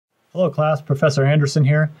Hello class, Professor Anderson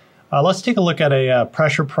here. Let's take a look at a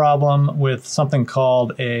pressure problem with something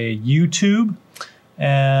called a U-tube.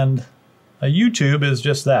 And a U-tube is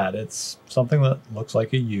just that. It's something that looks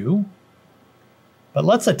like a U. But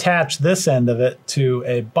let's attach this end of it to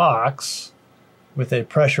a box with a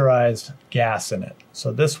pressurized gas in it.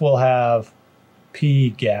 So this will have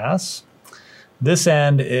P gas. This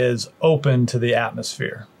end is open to the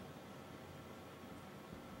atmosphere.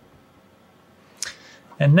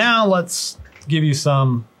 And now let's give you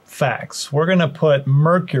some facts. We're going to put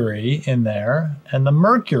mercury in there, and the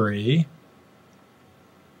mercury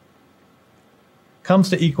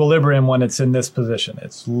comes to equilibrium when it's in this position.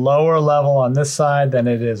 It's lower level on this side than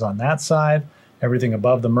it is on that side. Everything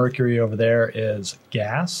above the mercury over there is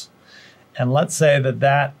gas. And let's say that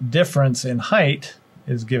that difference in height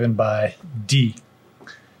is given by D.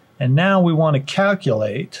 And now we want to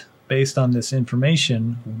calculate, based on this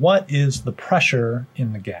information, what is the pressure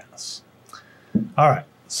in the gas? All right,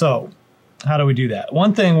 so how do we do that?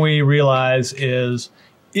 One thing we realize is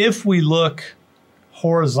if we look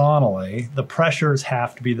horizontally, the pressures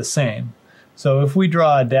have to be the same. So if we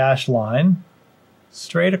draw a dashed line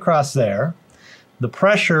straight across there, the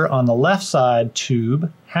pressure on the left side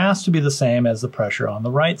tube has to be the same as the pressure on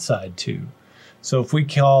the right side tube. So if we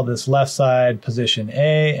call this left side position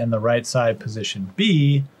A and the right side position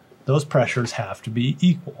B, those pressures have to be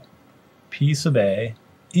equal. P sub A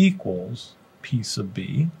equals P sub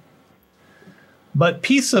B. But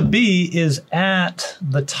P sub B is at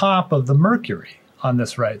the top of the mercury on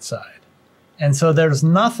this right side. And so there's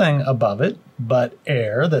nothing above it but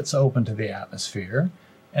air that's open to the atmosphere.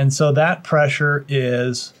 And so that pressure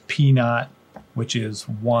is P naught, which is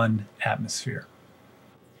 1 atmosphere.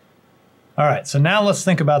 All right, so now let's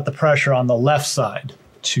think about the pressure on the left side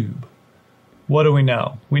tube. What do we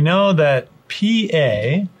know? We know that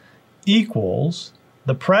PA equals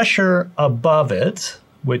the pressure above it,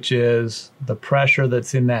 which is the pressure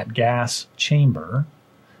that's in that gas chamber,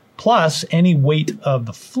 plus any weight of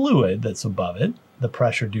the fluid that's above it, the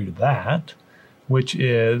pressure due to that, which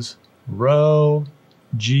is rho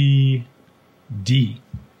g d.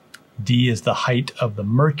 D is the height of the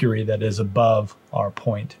mercury that is above our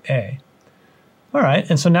point A. All right,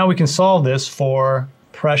 and so now we can solve this for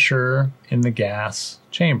pressure in the gas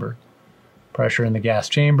chamber. Pressure in the gas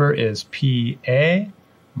chamber is PA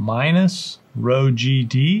minus rho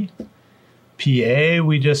GD. PA,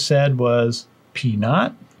 we just said, was P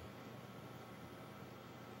naught.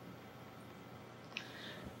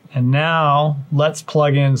 And now let's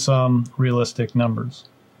plug in some realistic numbers,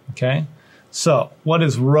 okay? So what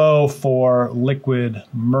is rho for liquid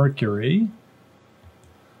mercury?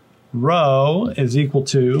 Rho is equal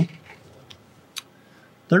to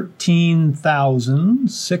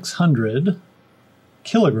 13,600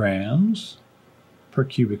 kilograms per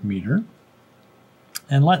cubic meter.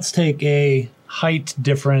 And let's take a height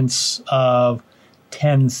difference of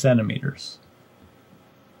 10 centimeters.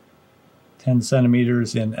 10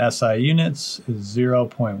 centimeters in SI units is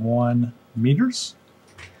 0.1 meters.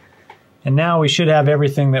 And now we should have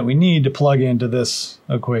everything that we need to plug into this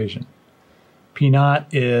equation. P naught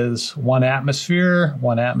is 1 atmosphere.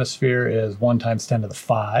 1 atmosphere is 1 times 10 to the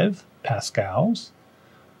 5 pascals.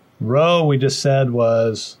 Rho, we just said,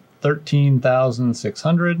 was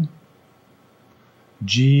 13,600.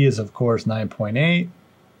 G is, of course, 9.8.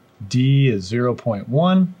 D is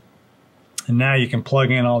 0.1. And now you can plug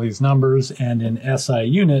in all these numbers, and in SI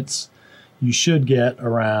units, you should get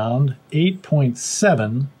around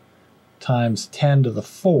 8.7 times 10 to the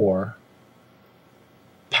 4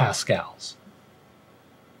 pascals.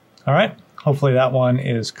 All right, hopefully that one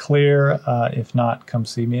is clear. If not, come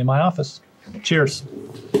see me in my office. Cheers.